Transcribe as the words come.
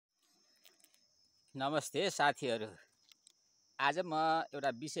नमस्ते साथीहरू। आज म एउटा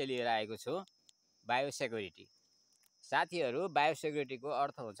विषय लिएर आएको छु, बायोसेक्युरिटी। साथीहरू, बायोसेक्युरिटीको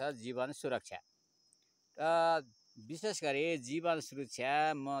अर्थ हुन्छ जीवन सुरक्षा। र विशेष गरी जीवन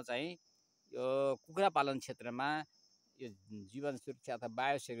सुरक्षा म चाहिँ यो कुखुरा पालन क्षेत्रमा यो जीवन सुरक्षा अथवा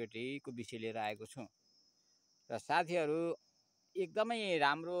बायोसेक्युरिटीको विषय लिएर आएको छु। र साथीहरू, एकदमै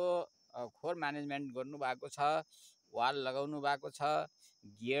राम्रो खोर म्यानेजमेन्ट गर्नुभएको छ, वाल लगाउनु भएको छ,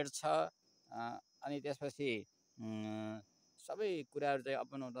 गेट छ, अनि त्यसपछि सबै कुराहरू चाहिँ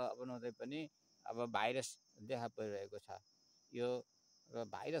अपनाउँदै पनि अब भाइरस देखा परिरहेको छ। यो र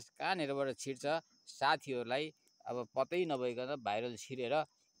भाइरस कहाँनिरबाट छिर्छ साथीहरूलाई अब पत्तै नभइकन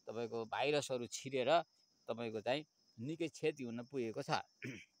भाइरसहरू छिरेर तपाईँको चाहिँ निकै क्षति हुन पुगेको छ।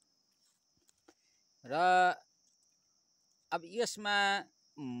 र अब यसमा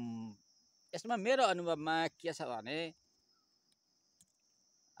मेरो अनुभवमा के छ भने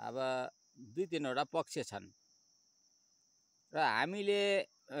अब 2-3वटा पक्ष छन् र हामीले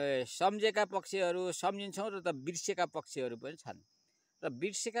सम्झेका पक्षहरू सम्झिन्छौँ र बिर्सेका पक्षहरू पनि छन्। र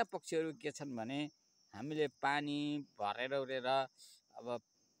बिर्सेका पक्षहरू के छन् भने हामीले पानी भरेर उरेर अब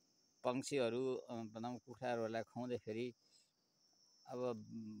पक्षीहरू भनौँ कुखुराहरूलाई खुवाउँदाखेरि अब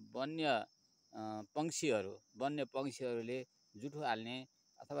वन्य पक्षीहरूले जुठो हाल्ने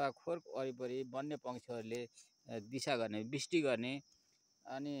अथवा खोर वरिपरि वन्य पक्षीहरूले दिशा गर्ने, बिष्टी गर्ने,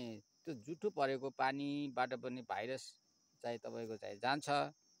 अनि त्यो जुठो परेको पानीबाट पनि भाइरस चाहिँ तपाईँको चाहिँ जान्छ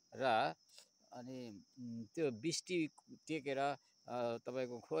र अनि त्यो बिष्टी टेकेर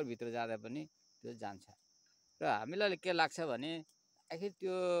तपाईँको खोरभित्र जाँदा पनि त्यो जान्छ। र हामीलाई के लाग्छ भने आखिर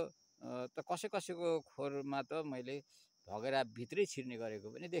त्यो त कसैको खोरमा त मैले भगेरा भित्रै छिर्ने गरेको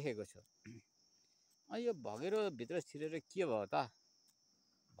पनि देखेको छु। यो भगेरो भित्र छिरेर के भयो त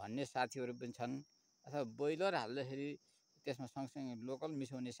भन्ने साथीहरू पनि छन्, अथवा बोइलर हाल्दाखेरि त्यसमा सँगसँगै लोकल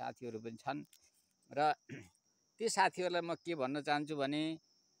मिसाउने साथीहरू पनि छन्। र ती साथीहरूलाई म के भन्न चाहन्छु भने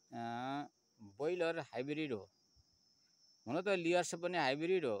बोइलर हाइब्रिड हो, हुन त लियर्स पनि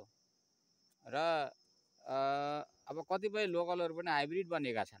हाइब्रिड हो, र अब कतिपय लोकलहरू पनि हाइब्रिड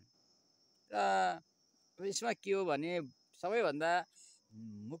बनेका छन्। र यसमा के हो भने सबैभन्दा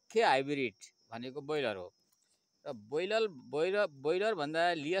मुख्य हाइब्रिड भनेको बोइलर हो। र बोइलर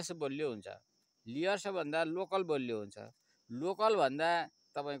भन्दा लियर्स बलियो हुन्छ, लियर्स भन्दा लोकल बलियो हुन्छ, लोकल भन्दा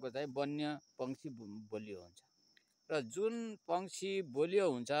तपाईँको चाहिँ वन्य पक्षी बलियो हुन्छ। र जुन पक्षी बलियो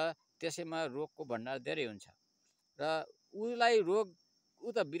हुन्छ त्यसैमा रोगको भण्डार धेरै हुन्छ। र उसलाई रोग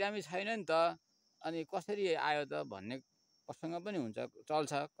त बिरामी छैन नि त, अनि कसरी आयो त भन्ने प्रसङ्ग पनि हुन्छ,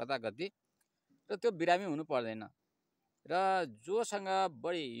 चल्छ कताकति। र त्यो बिरामी हुनु पर्दैन। र जोसँग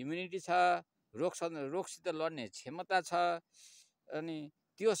बढी इम्युनिटी छ, रोगसित लड्ने क्षमता छ, अनि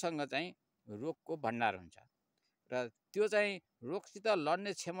त्योसँग चाहिँ रोगको भण्डार हुन्छ। र त्यो चाहिँ रोगसित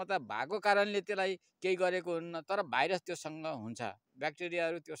लड्ने क्षमता भएको कारणले त्यसलाई केही गरेको हुन्न, तर भाइरस त्योसँग हुन्छ,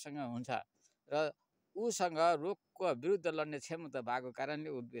 ब्याक्टेरियाहरू त्योसँग हुन्छ, र उसँग रोगको विरुद्ध लड्ने क्षमता भएको कारणले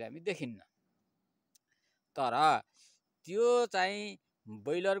ऊ बिरामी देखिन्न। तर त्यो चाहिँ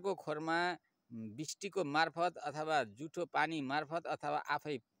बोइलरको खोरमा बिष्टीको मार्फत अथवा जुठो पानी मार्फत अथवा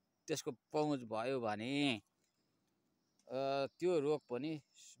आफै त्यसको पहुँच भयो भने त्यो रोग पनि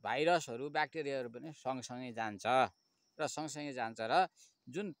भाइरसहरू ब्याक्टेरियाहरू पनि सँगसँगै जान्छ। र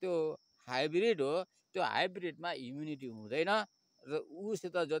जुन त्यो हाइब्रिड हो त्यो हाइब्रिडमा इम्युनिटी हुँदैन, र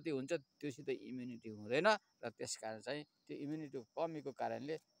उसित जति हुन्छ त्योसित इम्युनिटी हुँदैन, र त्यस कारण चाहिँ त्यो इम्युनिटीको कमीको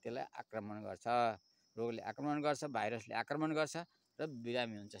कारणले त्यसलाई आक्रमण गर्छ, रोगले आक्रमण गर्छ, भाइरसले आक्रमण गर्छ, र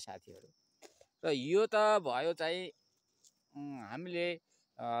बिरामी हुन्छ साथीहरू। र यो त भयो चाहिँ हामीले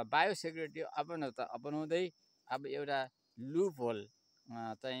बायोसेक्युरिटी अपनाउँदै अब एउटा लुप होल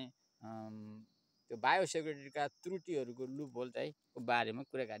चाहिँ त्यो बायोसेक्युरिटीका त्रुटिहरूको लुप होल चाहिँ बारेमा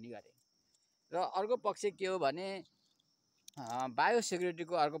कुराकानी गरेँ। र अर्को पक्ष के हो भने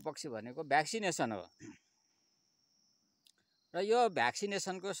बायोसेक्युरिटीको अर्को पक्ष भनेको भ्याक्सिनेसन हो। र यो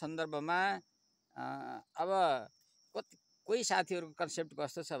भ्याक्सिनेसनको सन्दर्भमा अब कोही साथीहरूको कन्सेप्ट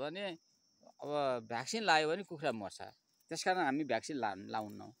कस्तो छ भने अब भ्याक्सिन लायो भने कुखुरा मर्छ, त्यस कारण हामी भ्याक्सिन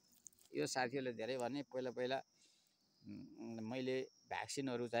लाउन्नौँ। यो साथीहरूले धेरै भने पहिला मैले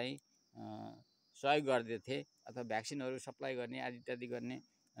भ्याक्सिनहरू चाहिँ सहयोग गर्दैथे, अथवा भ्याक्सिनहरू सप्लाई गर्ने आदि इत्यादि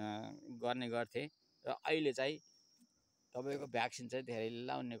गर्ने गर्थे। र अहिले चाहिँ तपाईँको भ्याक्सिन चाहिँ धेरै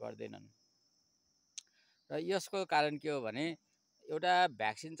लाउने गर्दैनन्। र यसको कारण के हो भने एउटा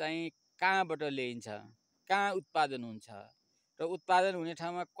भ्याक्सिन चाहिँ कहाँबाट ल्याइन्छ, कहाँ उत्पादन हुन्छ, र उत्पादन हुने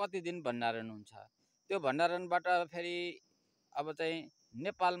ठाउँमा कति दिन भण्डारण हुन्छ, त्यो भण्डारणबाट फेरि अब चाहिँ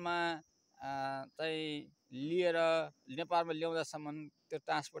नेपालमा चाहिँ लिएर नेपालमा ल्याउँदासम्म त्यो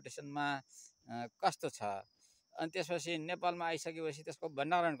ट्रान्सपोर्टेसनमा कस्तो छ, अनि त्यसपछि नेपालमा आइसकेपछि त्यसको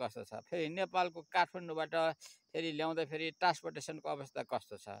भण्डारण कस्तो छ, फेरि नेपालको काठमाडौँबाट फेरि ल्याउँदा फेरि ट्रान्सपोर्टेसनको अवस्था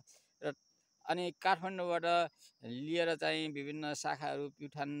कस्तो छ र अनि काठमाडौँबाट लिएर चाहिँ विभिन्न शाखाहरू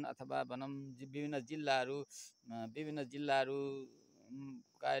प्युठान अथवा भनौँ विभिन्न जिल्लाहरू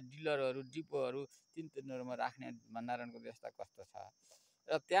का डिलरहरू डिपोहरू तिनीहरूमा राख्ने भण्डारणको व्यवस्था कस्तो छ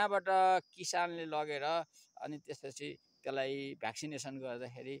र त्यहाँबाट किसानले लगेर अनि त्यसपछि त्यसलाई भ्याक्सिनेसन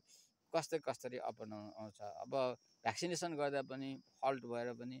गर्दाखेरि कसरी अपनाउँछ। अब भ्याक्सिनेसन गर्दा पनि फल्ट भएर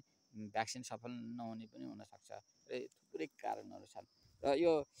पनि भ्याक्सिन सफल नहुने पनि हुनसक्छ र थुप्रै कारणहरू छन् र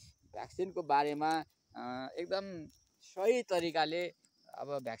यो भ्याक्सिनको बारेमा एकदम सही तरिकाले अब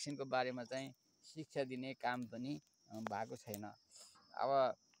भ्याक्सिनको बारेमा चाहिँ शिक्षा दिने काम पनि भएको छैन। अब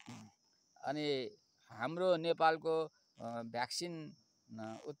अनि हाम्रो नेपालको भ्याक्सिन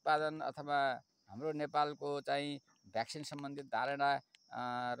उत्पादन अथवा हाम्रो नेपालको चाहिँ भ्याक्सिन सम्बन्धित धारणा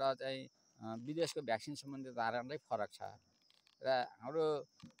र चाहिँ विदेशको भ्याक्सिन सम्बन्धित धारणा फरक छ र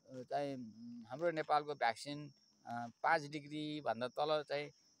हाम्रो नेपालको भ्याक्सिन 5 डिग्रीभन्दा तल चाहिँ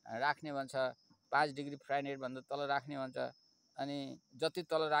राख्ने भन्छ, 5 डिग्री फ्यारेनहाइटभन्दा तल राख्ने भन्छ। अनि जति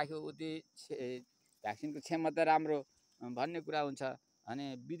तल राख्यो उति भ्याक्सिनको क्षमता राम्रो भन्ने कुरा हुन्छ। अनि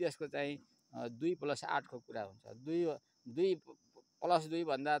विदेशको चाहिँ 2+8को कुरा हुन्छ। 2+2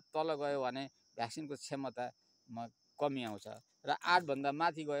 भन्दा तल गयो भने भ्याक्सिनको क्षमतामा कमी आउँछ र 8 भन्दा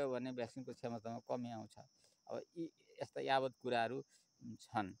माथि गयो भने भ्याक्सिनको क्षमतामा कमी आउँछ। अब यी यस्ता यावत कुराहरू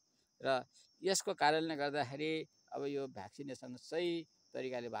छन् र यसको कारणले गर्दाखेरि अब यो भ्याक्सिनेसन सही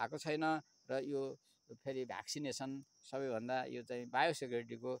तरिकाले भएको छैन र यो फेरि भ्याक्सिनेसन सबैभन्दा यो चाहिँ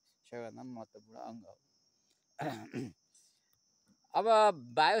बायोसेक्युरिटीको सबैभन्दा महत्त्वपूर्ण अङ्ग हो। अब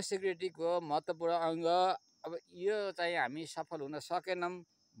बायोसेक्युरिटीको महत्त्वपूर्ण अङ्ग अब यो चाहिँ हामी सफल हुन सकेनौँ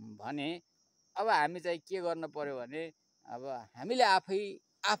भने अब हामी चाहिँ के गर्नु पर्यो भने अब हामीले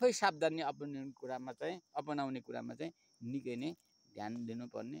आफै सावधानी अपनाउने कुरामा चाहिँ निकै नै ध्यान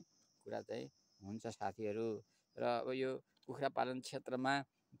दिनुपर्ने कुरा चाहिँ हुन्छ साथीहरू। र अब यो कुखुरा पालन क्षेत्रमा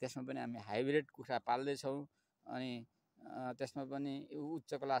त्यसमा पनि हामी हाइब्रिड कुखुरा पाल्दैछौँ अनि त्यसमा पनि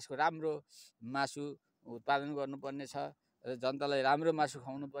उच्च क्लासको राम्रो मासु उत्पादन गर्नुपर्ने छ र जनतालाई राम्रो मासु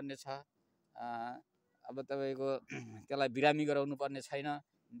खुवाउनु पर्ने छ। अब तपाईँको त्यसलाई बिरामी गराउनु पर्ने छैन।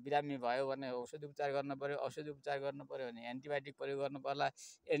 बिरामी भयो भने औषधि उपचार गर्नु पर्यो, औषधि उपचार गर्नु पर्यो भने एन्टिबायोटिक प्रयोग गर्नु पर्ला।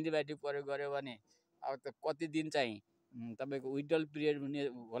 एन्टिबायोटिक प्रयोग गर्यो भने अब त कति दिन चाहिँ तपाईँको विड्रल पिरियड हुने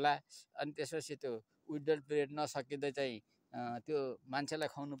होला। अनि त्यसपछि त्यो विड्रल पिरियड नसकिँदै चाहिँ त्यो मान्छेलाई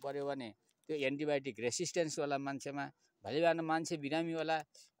खुवाउनु पर्यो भने त्यो एन्टिबायोटिक रेसिस्टेन्सवाला मान्छेमा भलिभान मान्छे बिरामी होला।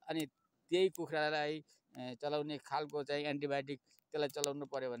 अनि त्यही कुखुरालाई चलाउने खालको चाहिँ एन्टिबायोटिक त्यसलाई चलाउनु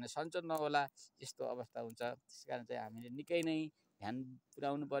पर्यो भने सन्चो नहोला, यस्तो अवस्था हुन्छ। त्यस कारण चाहिँ हामीले निकै नै ध्यान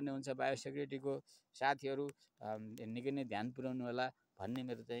पुर्याउनु पर्ने हुन्छ बायोसेक्युरिटीको। साथीहरू निकै नै ध्यान पुर्याउनु होला भन्ने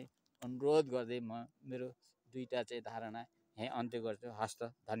मेरो चाहिँ अनुरोध गर्दै म मेरो दुईवटा चाहिँ धारणा यहीँ अन्त्य गर्छु। हस्त,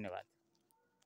 धन्यवाद।